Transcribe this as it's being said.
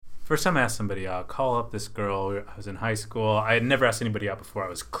first time I asked somebody out, call up this girl. I was in high school. I had never asked anybody out before. I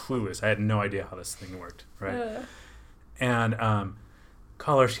was clueless. I had no idea how this thing worked, right? And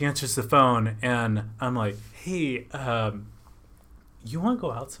call her. She answers the phone, and I'm like, hey, you want to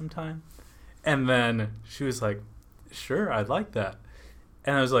go out sometime? And then she was like, sure, I'd like that.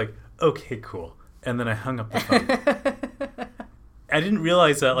 And I was like, okay, cool. And then I hung up the phone. I didn't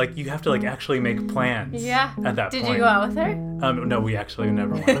realize that, like, you have to, like, actually make plans at that point. Did you go out with her? No, we actually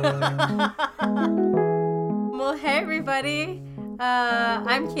never went. Well, hey, everybody.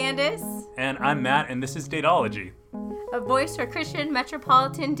 I'm Candace. And I'm Matt, and this is Datology. A voice for Christian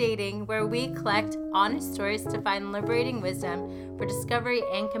metropolitan dating, where we collect honest stories to find liberating wisdom for discovery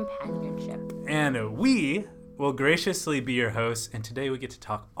and companionship. And we will graciously be your hosts, and today we get to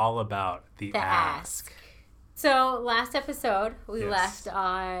talk all about the ask. So last episode, we left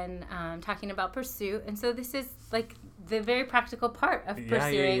on talking about pursuit, and so this is like the very practical part of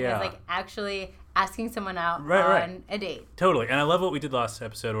pursuing is like actually asking someone out on a date. Totally, and I love what we did last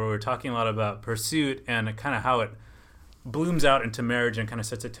episode where we were talking a lot about pursuit and kind of how it blooms out into marriage and kind of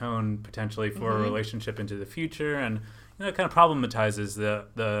sets a tone potentially for a relationship into the future, and it kind of problematizes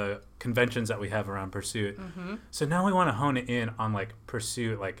the conventions that we have around pursuit. So now we want to hone it in on like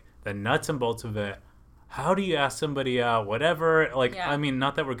pursuit, like the nuts and bolts of it. How do you ask somebody out, whatever, like, I mean,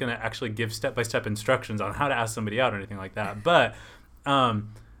 not that we're going to actually give step-by-step instructions on how to ask somebody out or anything like that, but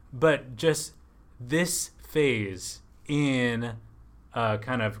just this phase in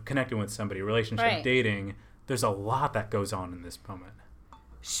kind of connecting with somebody, relationship, dating, there's a lot that goes on in this moment.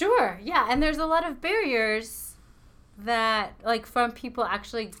 Sure, yeah, and there's a lot of barriers that, like, from people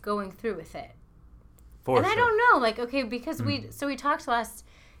actually going through with it. I don't know, like, okay, because we talked last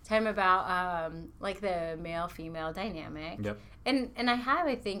time about like the male-female dynamic. Yep. And I have,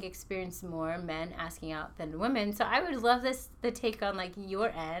 I think, experienced more men asking out than women. So I would love the take on like your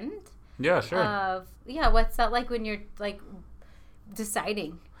end. Yeah, sure. Of what's that like when you're like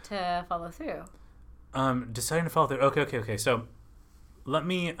deciding to follow through? Deciding to follow through. Okay. So let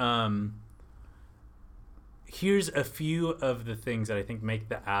me here's a few of the things that I think make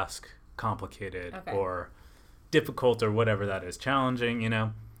the ask complicated or difficult or whatever that is, challenging,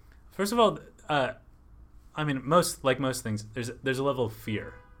 First of all, I mean, most things, there's a level of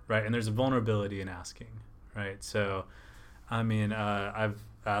fear, right? And there's a vulnerability in asking, right? So, I mean, I've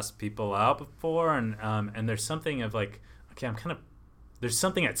asked people out before, and there's something of like, okay, there's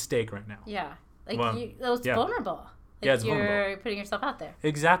something at stake right now. Yeah, like it's vulnerable. Like it's vulnerable. You're putting yourself out there.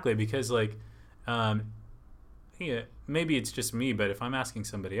 Exactly, because like, maybe it's just me, but if I'm asking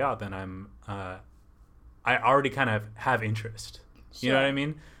somebody out, then I already kind of have interest. Sure. You know what I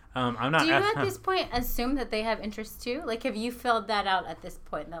mean? I'm not. Do you at this point assume that they have interest too? Like, have you filled that out at this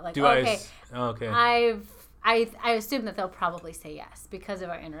point? That like, I assume that they'll probably say yes because of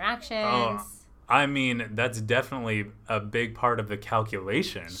our interactions. I mean, that's definitely a big part of the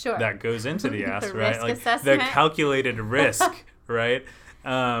calculation that goes into the ask, the right? Risk like assessment. The calculated risk, right?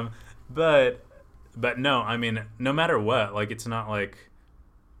 But no, I mean, no matter what, like, it's not like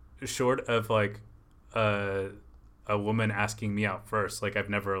short of like a woman asking me out first. Like, I've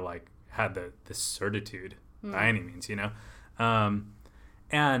never like had this certitude by any means, and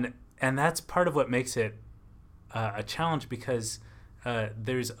that's part of what makes it a challenge, because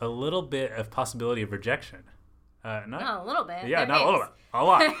there's a little bit of possibility of rejection. Not a little bit. Yeah, not a little bit. A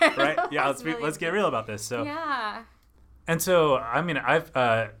lot, right? Yeah, let's get real about this. So yeah. And so, I mean, I've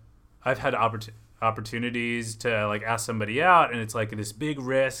had opportunities to like ask somebody out, and it's like this big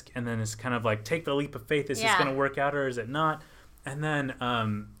risk, and then it's kind of like, take the leap of faith. Is this going to work out or is it not? And then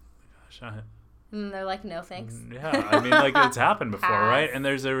they're like, no thanks. Yeah, I mean, like, it's happened before, right? And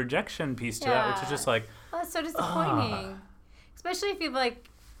there's a rejection piece to that, which is just like, oh, that's so disappointing. Especially if you've like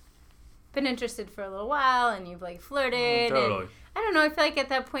been interested for a little while and you've like flirted. Totally. And, I don't know, I feel like at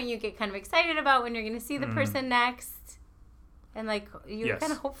that point you get kind of excited about when you're going to see the person next, and like you're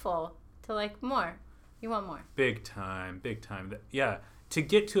kind of hopeful to like more. You want more. Big time. Yeah, to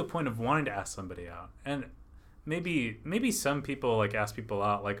get to a point of wanting to ask somebody out. And maybe some people like ask people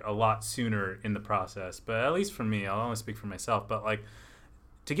out like a lot sooner in the process, but at least for me, I'll only speak for myself, but like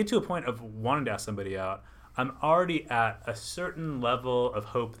to get to a point of wanting to ask somebody out, I'm already at a certain level of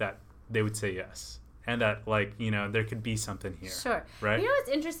hope that they would say yes. And that, like, there could be something here. Sure. Right? You know what's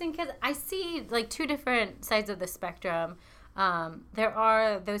interesting? Because I see, like, two different sides of the spectrum. There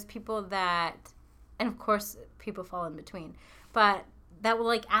are those people that, and of course, people fall in between, but that will,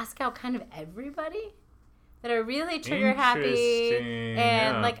 like, ask out kind of everybody, that are really trigger happy.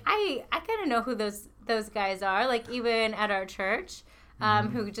 And, like, I kind of know who those guys are, like, even at our church.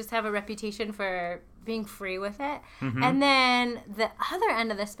 who just have a reputation for being free with it. And then the other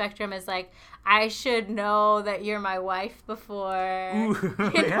end of the spectrum is like, I should know that you're my wife before. Ooh,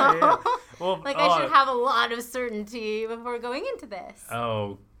 you know? yeah. Well, like I should have a lot of certainty before going into this.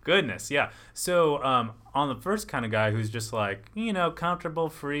 Oh, goodness, yeah. So on the first kind of guy who's just like, comfortable,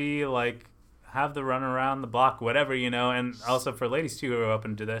 free, like have the run around the block, whatever, and also for ladies too who are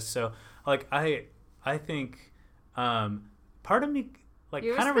open to this. So like I think part of me like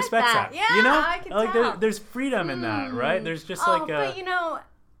kind of respects that. Yeah, I can like tell. there's freedom in that, right? There's just like but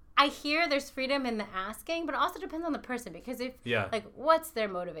I hear there's freedom in the asking, but it also depends on the person, because like, what's their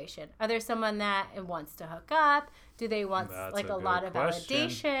motivation? Are there someone that wants to hook up? Do they want like a lot of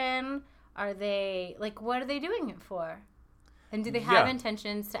validation? Are they like, what are they doing it for? And do they have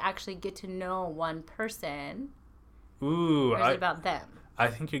intentions to actually get to know one person? Ooh, or is it about them? I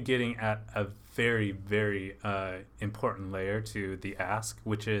think you're getting at a very, very important layer to the ask,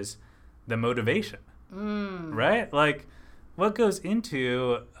 which is the motivation, right? Like, what goes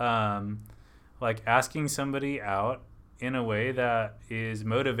into like asking somebody out in a way that is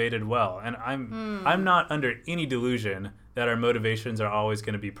motivated well? And I'm not under any delusion that our motivations are always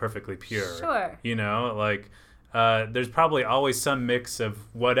going to be perfectly pure. Sure. Like there's probably always some mix of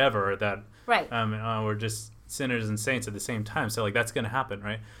whatever that we're just sinners and saints at the same time. So like that's going to happen,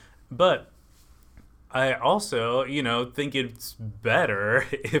 right? But I also, think it's better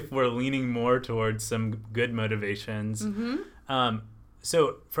if we're leaning more towards some good motivations.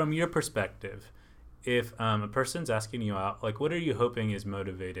 So from your perspective, if a person's asking you out, like what are you hoping is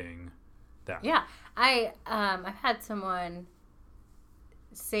motivating that? Yeah, I've had someone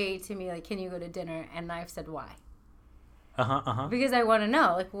say to me, like, can you go to dinner? And I've said, why? Because I want to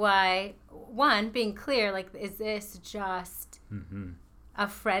know, like, why, one, being clear, like, is this just a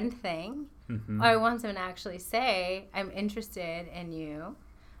friend thing? Or I want someone to actually say, I'm interested in you.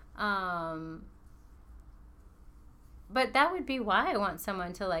 But that would be why I want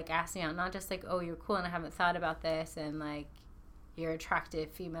someone to, like, ask me out. Not just, like, oh, you're cool and I haven't thought about this, and, like, you're attractive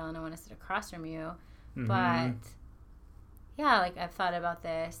female and I want to sit across from you. But, yeah, like, I've thought about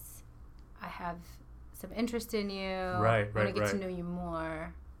this. I have some interest in you. I want to get to know you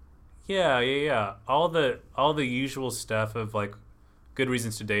more. Yeah. All the usual stuff of, like, good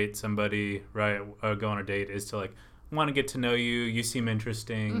reasons to date somebody, right? Or go on a date is to, like, want to get to know you. You seem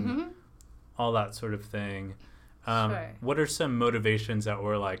interesting. All that sort of thing. Sure. What are some motivations that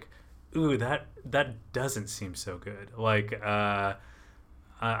were like, ooh, that doesn't seem so good? Like, I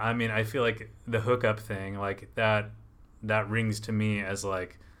mean, I feel like the hookup thing, like that rings to me as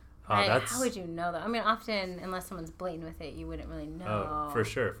like, how would you know that? I mean, often, unless someone's blatant with it, you wouldn't really know. Oh, for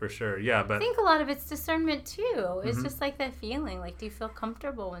sure. Yeah, but I think a lot of it's discernment too. It's just like that feeling. Like, do you feel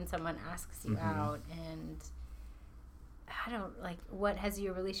comfortable when someone asks you out? And what has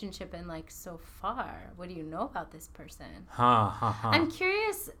your relationship been like so far? What do you know about this person? I'm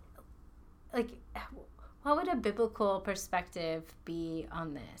curious, like, what would a biblical perspective be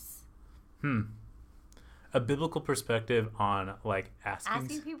on this? A biblical perspective on, like,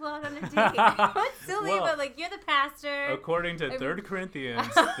 asking people out on a date. What's silly, but, like, you're the pastor. According to 3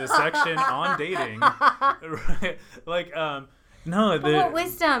 Corinthians, the section on dating, right? Like, no. But what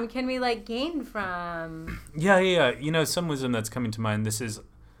wisdom can we, like, gain from? Yeah. Some wisdom that's coming to mind. This is,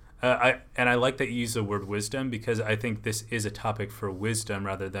 I like that you use the word wisdom, because I think this is a topic for wisdom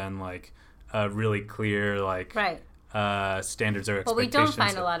rather than, like, really clear, like, standards or expectations. Well, we don't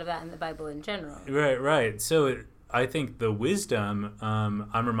find a lot of that in the Bible in general. Right. So I think the wisdom,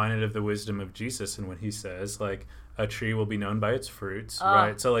 I'm reminded of the wisdom of Jesus and what he says, like, a tree will be known by its fruits,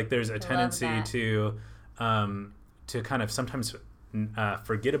 right? So, like, there's a tendency to kind of sometimes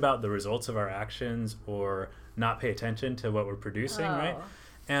forget about the results of our actions or not pay attention to what we're producing, right?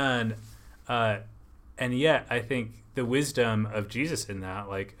 And yet I think the wisdom of Jesus in that,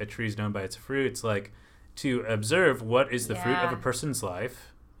 like, a tree is known by its fruits, like, to observe what is the fruit of a person's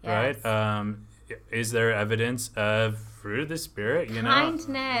life, right? Is there evidence of fruit of the Spirit,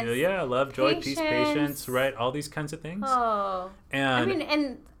 Kindness. Yeah, love, joy, peace, patience, right? All these kinds of things.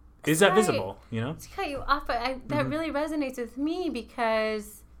 And is that visible, To cut you off, but that really resonates with me,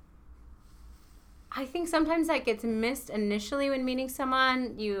 because I think sometimes that gets missed initially when meeting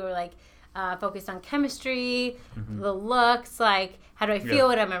someone. You're like focused on chemistry, the looks, like, how do I feel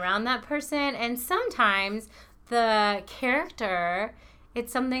when I'm around that person? And sometimes the character,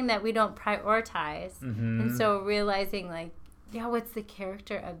 it's something that we don't prioritize. And so realizing, like, what's the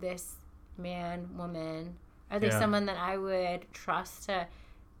character of this man, woman? Are they someone that I would trust to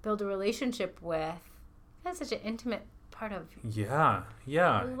build a relationship with? That's such an intimate part of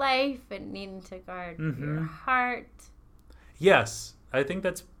life, and needing to guard your heart. Yes. I think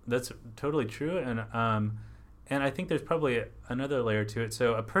that's totally true, and I think there's probably another layer to it.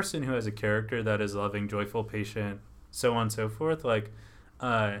 So a person who has a character that is loving, joyful, patient, so on and so forth, like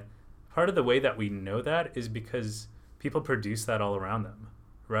part of the way that we know that is because people produce that all around them,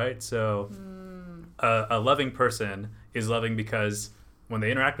 right? So a loving person is loving because when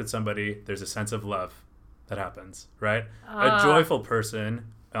they interact with somebody, there's a sense of love that happens, right? A joyful person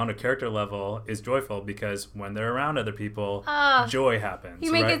on a character level is joyful because when they're around other people, joy happens.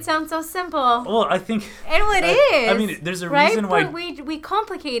 You make it sound so simple. Well, I think... And it is. I mean, there's a reason why... But we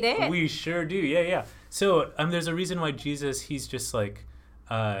complicate it. We sure do, yeah. So there's a reason why Jesus, he's just like...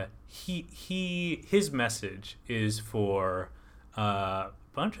 his message is for a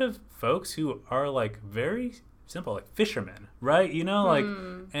bunch of folks who are like very simple, like fishermen, right? You know, like...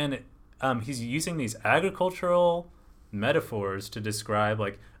 And he's using these agricultural metaphors to describe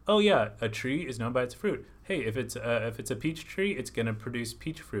like, oh yeah, a tree is known by its fruit. Hey, if it's a peach tree, it's gonna produce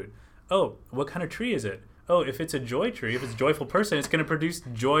peach fruit. Oh, what kind of tree is it? Oh, if it's a joy tree, if it's a joyful person, it's gonna produce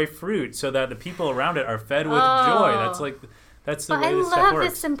joy fruit, so that the people around it are fed with joy. That's the way this stuff works. I love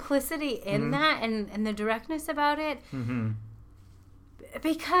the simplicity in that and the directness about it,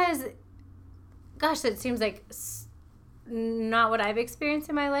 because, gosh, it seems like not what I've experienced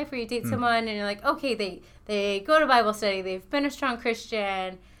in my life, where you date someone and you're like, okay, they go to Bible study, they've been a strong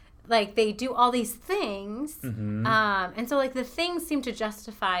Christian, like they do all these things, and so like the things seem to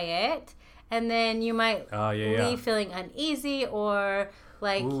justify it, and then you might leave feeling uneasy, or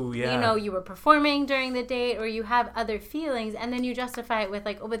like you were performing during the date, or you have other feelings, and then you justify it with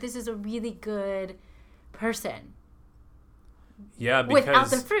like, oh, but this is a really good person. Yeah, because without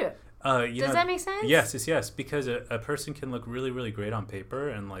the fruit. Does that make sense? Yes. Because a person can look really, really great on paper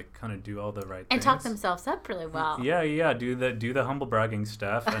and like kind of do all the right things. And talk themselves up really well. Yeah. Do the humble bragging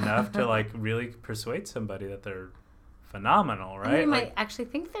stuff enough to like really persuade somebody that they're phenomenal, right? And you might actually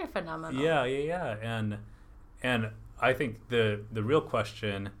think they're phenomenal. Yeah. And I think the real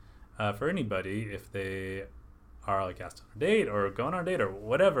question for anybody, if they are like asked on a date or going on a date or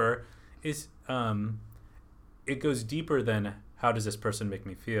whatever, is it goes deeper than how does this person make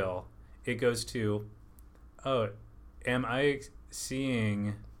me feel? It goes to, am I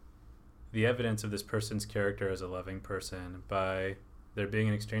seeing the evidence of this person's character as a loving person by there being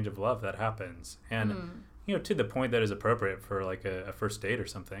an exchange of love that happens? And, to the point that is appropriate for like a first date or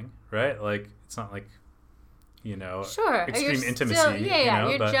something, right? Like, it's not like, extreme intimacy.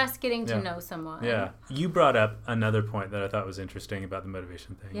 You're just getting to know someone. Yeah. You brought up another point that I thought was interesting about the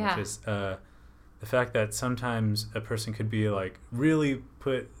motivation thing, which is the fact that sometimes a person could be like really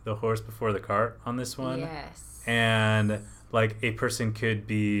put the horse before the cart on this one. Yes. And like a person could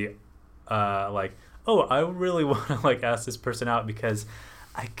be like, oh, I really want to like ask this person out because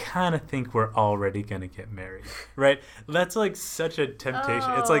I kind of think we're already going to get married, right? That's like such a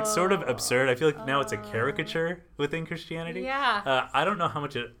temptation. It's like sort of absurd. I feel like now it's a caricature within Christianity. Yeah. I don't know how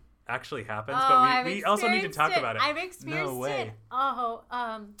much it actually happens, but we also need to talk about it. I've experienced it.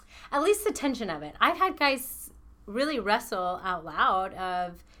 At least the tension of it. I've had guys really wrestle out loud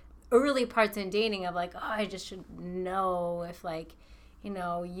of early parts in dating of like, oh, I just should know if like,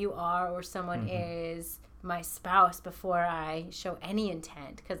 you are or someone is my spouse before I show any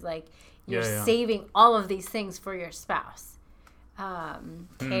intent, because like you're saving all of these things for your spouse,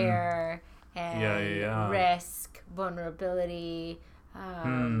 care and risk, vulnerability.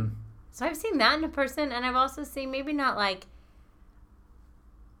 So I've seen that in a person, and I've also seen maybe not like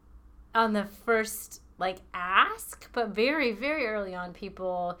on the first like ask, but very, very early on,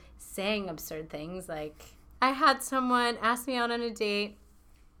 people saying absurd things. Like I had someone ask me out on a date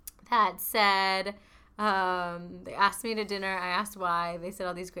that said, they asked me to dinner. I asked why. They said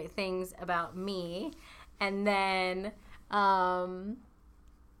all these great things about me, and then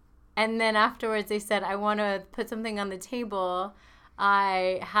afterwards they said, I want to put something on the table.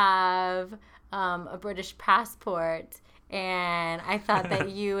 I have a British passport, and I thought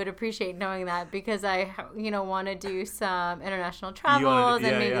that you would appreciate knowing that because I, want to do some international travels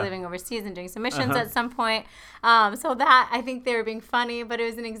and maybe living overseas and doing some missions at some point. So that, I think they were being funny, but it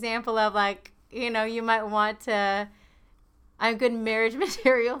was an example of like, you might want to... I'm good marriage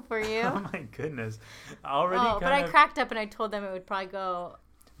material for you. Oh my goodness. But I cracked up and I told them it would probably go...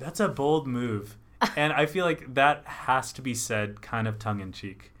 That's a bold move. And I feel like that has to be said kind of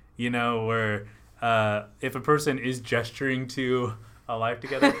tongue-in-cheek, where if a person is gesturing to a life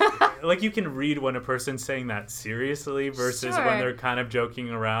together, like you can read when a person's saying that seriously versus when they're kind of joking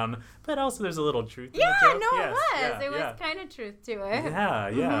around, but also there's a little truth in the joke. It was kind of truth to it.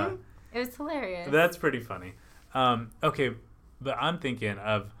 Yeah. It was hilarious. That's pretty funny. Okay, but I'm thinking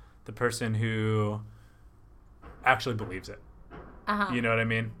of the person who actually believes it, You know what I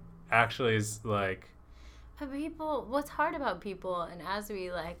mean? Actually is like... But people, what's hard about people, and as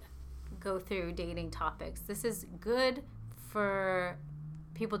we like go through dating topics, this is good for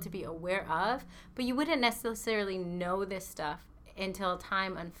people to be aware of, but you wouldn't necessarily know this stuff until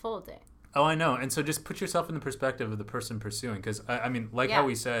time unfolded. Oh, I know. And so just put yourself in the perspective of the person pursuing. Because, I mean, how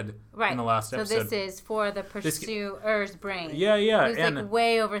we said in the last episode. So this is for the pursuer's brain. Yeah. Who's like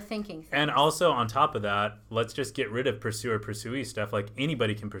way overthinking things. And also on top of that, let's just get rid of pursuer-pursuee stuff. Like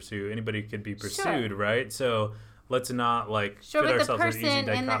anybody can pursue. Anybody could be pursued, right? So let's not like fit ourselves in easy dichotomies. Sure, with the person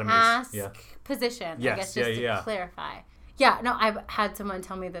in the ask position. Yes, I guess just to clarify. Yeah, no, I've had someone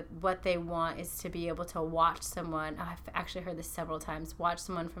tell me that what they want is to be able to watch someone. I've actually heard this several times. Watch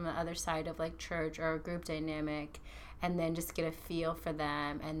someone from the other side of like church or a group dynamic, and then just get a feel for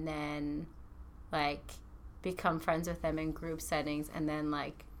them, and then like become friends with them in group settings, and then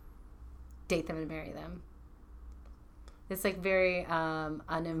like date them and marry them. It's like very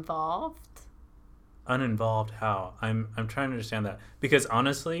uninvolved. Uninvolved? How? I'm trying to understand that, because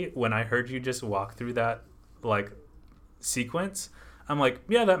honestly, when I heard you just walk through that like sequence, I'm like,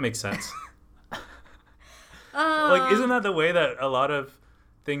 yeah, that makes sense. Like, isn't that the way that a lot of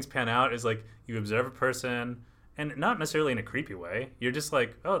things pan out? Is like you observe a person, and not necessarily in a creepy way. You're just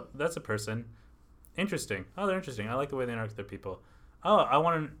like, oh, that's a person. Interesting. Oh, they're interesting. I like the way they interact with other people. Oh, I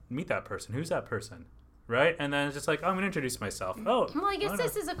want to meet that person. Who's that person? Right? And then it's just like, oh, I'm going to introduce myself. Oh. Well, I guess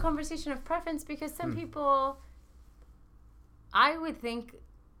this is a conversation of preference, because some people, I would think,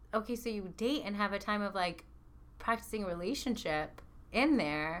 okay, so you date and have a time of like practicing relationship in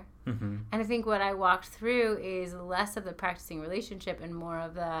there. Mm-hmm. And I think what I walked through is less of the practicing relationship and more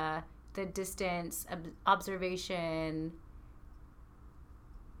of the distance, observation,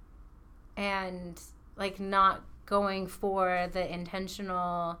 and like not going for the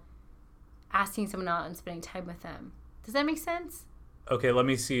intentional asking someone out and spending time with them. Does that make sense? Okay, let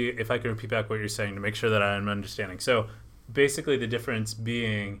me see if I can repeat back what you're saying to make sure that I'm understanding. So basically the difference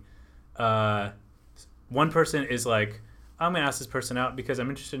being one person is like, I'm going to ask this person out because I'm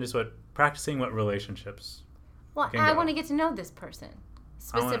interested in just practicing what relationships. Well, I want to get to know this person,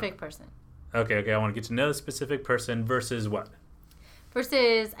 specific person. Okay, I want to get to know the specific person versus what?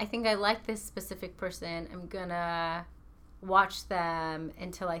 Versus, I think I like this specific person. I'm going to watch them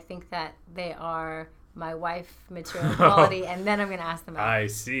until I think that they are my wife material quality, and then I'm going to ask them out. I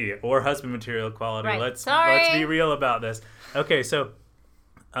see. Or husband material quality. Right. Let's be real about this. Okay, so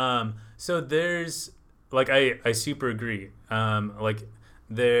there's... Like, I super agree. Like,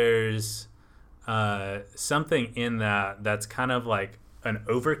 there's something in that's kind of like an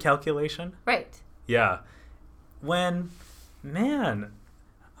over-calculation. Right. Yeah. When, man,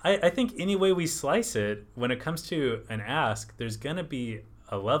 I think any way we slice it, when it comes to an ask, there's going to be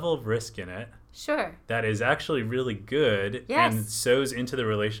a level of risk in it. Sure. That is actually really good. Yes. And sows into the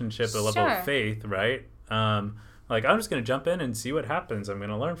relationship a level of faith, right? Like, I'm just going to jump in and see what happens. I'm going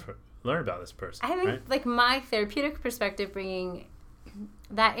to learn about this person. I think like my therapeutic perspective bringing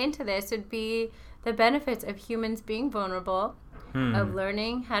that into this would be the benefits of humans being vulnerable, of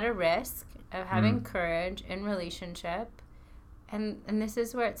learning how to risk, of having courage in relationship, and this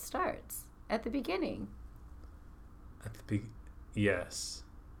is where it starts, at the beginning. Yes.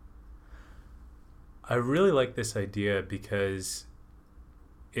 I really like this idea because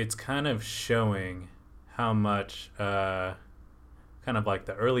it's kind of showing how much kind of like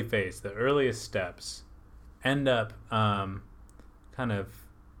the early phase, the earliest steps end up I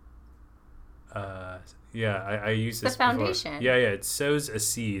use this the foundation before. Yeah, it sows a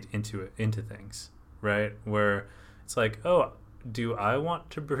seed into things, right? Where it's like, oh, do I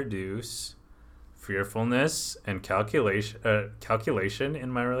want to produce fearfulness and calculation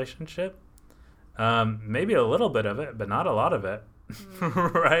in my relationship? Maybe a little bit of it, but not a lot of it.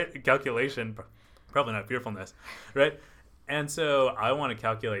 Right? Calculation, probably not fearfulness, right? And so I want to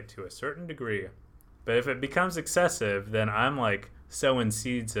calculate to a certain degree. But if it becomes excessive, then I'm like sowing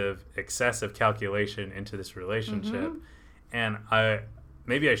seeds of excessive calculation into this relationship. And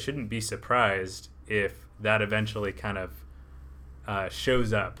maybe I shouldn't be surprised if that eventually kind of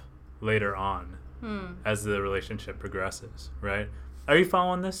shows up later on as the relationship progresses, right? Are you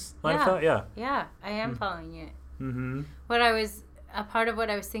following this line of thought? Yeah. Yeah, I am following it. Mm-hmm. A part of what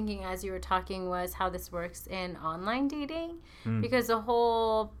I was thinking as you were talking was how this works in online dating, because the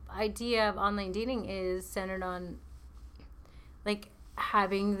whole idea of online dating is centered on like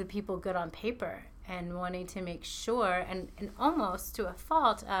having the people good on paper and wanting to make sure and almost to a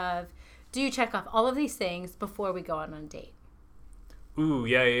fault of, do you check off all of these things before we go out on a date? Ooh,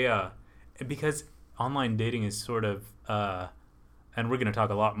 yeah. Because online dating is sort of, and we're going to talk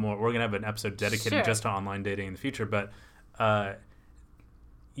a lot more. We're going to have an episode dedicated just to online dating in the future, but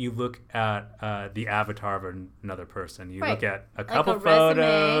you look at the avatar of another person. You right. look at a couple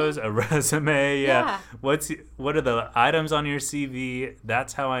photos, a resume. Yeah. What are the items on your CV?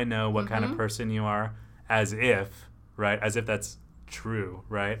 That's how I know what kind of person you are, as if that's true,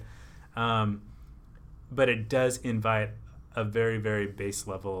 right? But it does invite a very, very base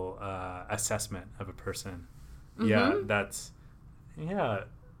level assessment of a person.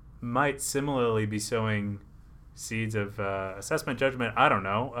 Might similarly be sowing seeds of assessment, judgment, I don't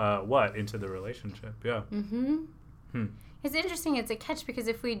know, into the relationship. Yeah. It's interesting. It's a catch because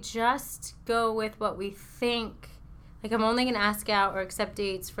if we just go with what we think, like I'm only going to ask out or accept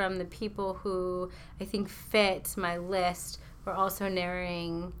dates from the people who I think fit my list, we're also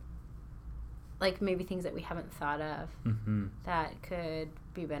narrowing like maybe things that we haven't thought of that could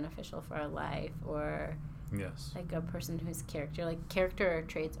be beneficial for our life, or like a person whose character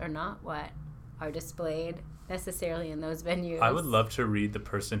traits are not what are displayed necessarily in those venues. I would love to read the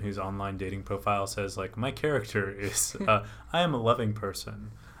person whose online dating profile says like, my character is I am a loving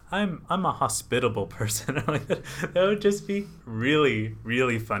person, I'm a hospitable person. Like that would just be really,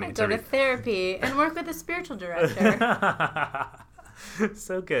 really funny. I'd go to therapy and work with a spiritual director.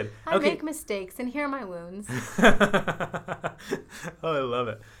 So good. I make mistakes, and here are my wounds. Oh, I love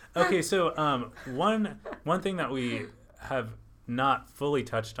it. Okay, so one thing that we have not fully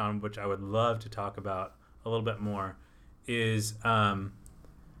touched on, which I would love to talk about a little bit more, is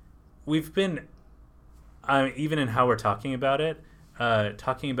we've been, even in how we're talking about it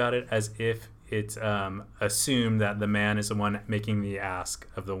as if it's assumed that the man is the one making the ask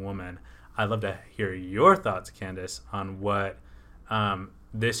of the woman. I'd love to hear your thoughts, Candace, on what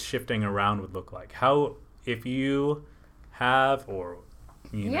this shifting around would look like. How, if you have, or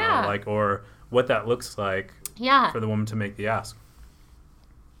or what that looks like for the woman to make the ask.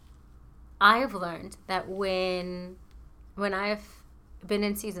 I've learned that when I've been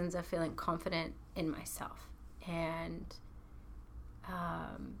in seasons of feeling confident in myself, and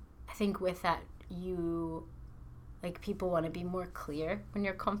I think with that, people want to be more clear when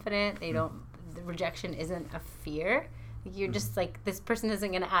you're confident. The rejection isn't a fear. You're just like, this person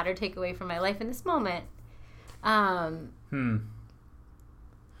isn't going to add or take away from my life in this moment.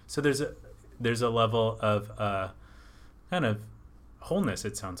 So there's a level of kind of wholeness,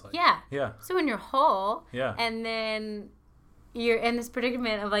 it sounds like. Yeah. So when you're whole, and then you're in this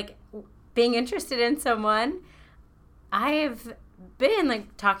predicament of like being interested in someone, I've been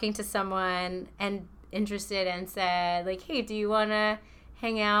like talking to someone and interested and said like, hey, do you want to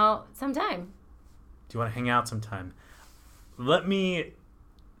hang out sometime? Let me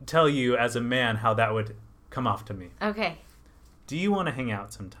tell you as a man how that would come off to me. Okay. Do you want to hang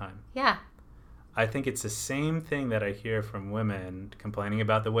out sometime? Yeah. I think it's the same thing that I hear from women complaining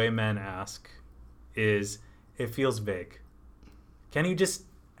about the way men ask, is it feels vague. Can you just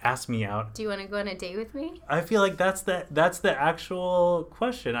ask me out? Do you want to go on a date with me? I feel like that's the actual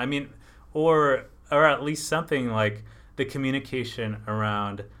question. I mean, or at least something like the communication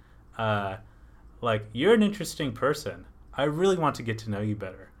around, like, you're an interesting person. I really want to get to know you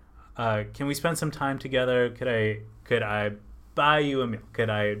better. Can we spend some time together? Could I buy you a meal? Could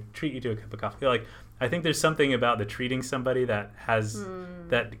I treat you to a cup of coffee? Like, I think there's something about the treating somebody that has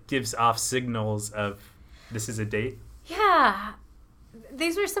that gives off signals of this is a date. Yeah.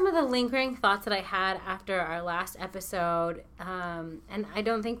 These were some of the lingering thoughts that I had after our last episode, and I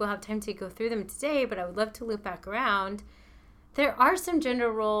don't think we'll have time to go through them today, but I would love to loop back around. There are some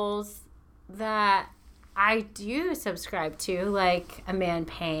gender roles that I do subscribe to, like a man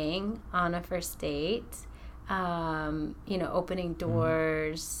paying on a first date, opening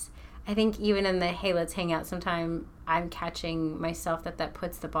doors. I think even in the, hey, let's hang out sometime, I'm catching myself that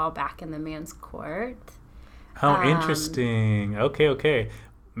puts the ball back in the man's court. How interesting. Okay.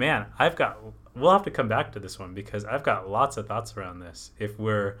 Man, we'll have to come back to this one because I've got lots of thoughts around this. If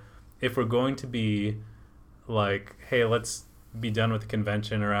we're going to be like, hey, let's be done with the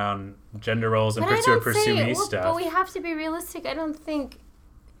convention around gender roles and pursue me stuff. But we have to be realistic. I don't think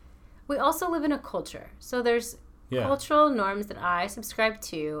we also live in a culture. So there's cultural norms that I subscribe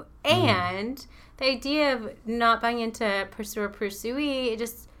to, and the idea of not buying into pursuer-pursuee,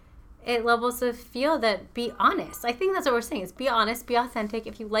 it levels the field that be honest. I think that's what we're saying is be honest, be authentic.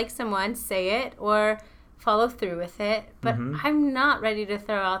 If you like someone, say it or follow through with it. But I'm not ready to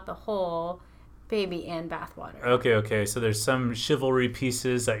throw out the whole baby and bathwater. Okay. So there's some chivalry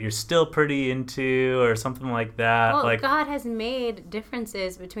pieces that you're still pretty into or something like that. Well, God has made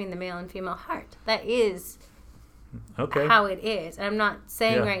differences between the male and female heart. That is how it is. And I'm not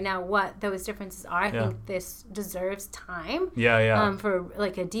saying right now what those differences are. I think this deserves time. For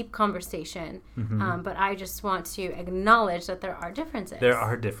like a deep conversation. But I just want to acknowledge that there are differences. There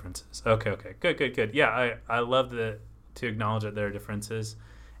are differences. Okay. Good. Yeah, I love to acknowledge that there are differences.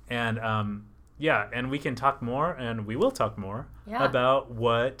 And and we can talk more, and we will talk more about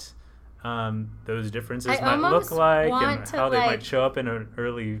what those differences might look like and how they might show up in an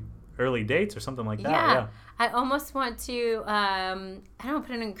early dates or something like that. Yeah. I almost want to, put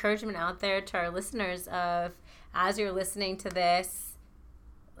an encouragement out there to our listeners of, as you're listening to this,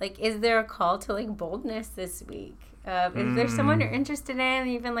 like, is there a call to, like, boldness this week? Is there someone you're interested in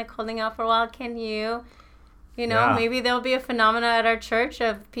and you've been, like, holding out for a while? Can you maybe there'll be a phenomena at our church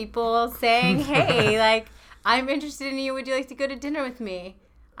of people saying, hey, like, I'm interested in you. Would you like to go to dinner with me?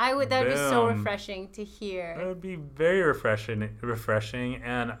 That would be so refreshing to hear. That would be very refreshing,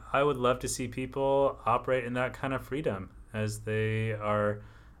 and I would love to see people operate in that kind of freedom as they are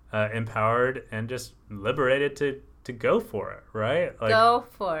empowered and just liberated to go for it, right? Like, go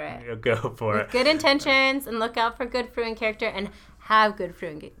for it. With good intentions, and look out for good fruit and character, and have good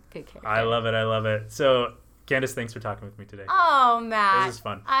fruit and good character. I love it. So, Candace, thanks for talking with me today. Oh, Matt. This is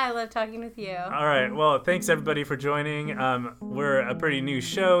fun. I love talking with you. All right. Well, thanks, everybody, for joining. We're a pretty new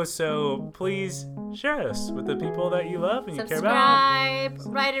show, so please share us with the people that you love and you care about.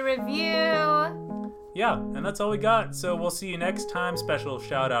 Subscribe, write a review. Yeah, and that's all we got. So we'll see you next time. Special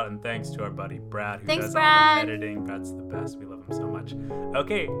shout out and thanks to our buddy Brad, who does all the editing. Brad's the best. We love him so much.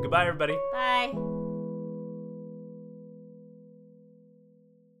 Okay, goodbye, everybody. Bye.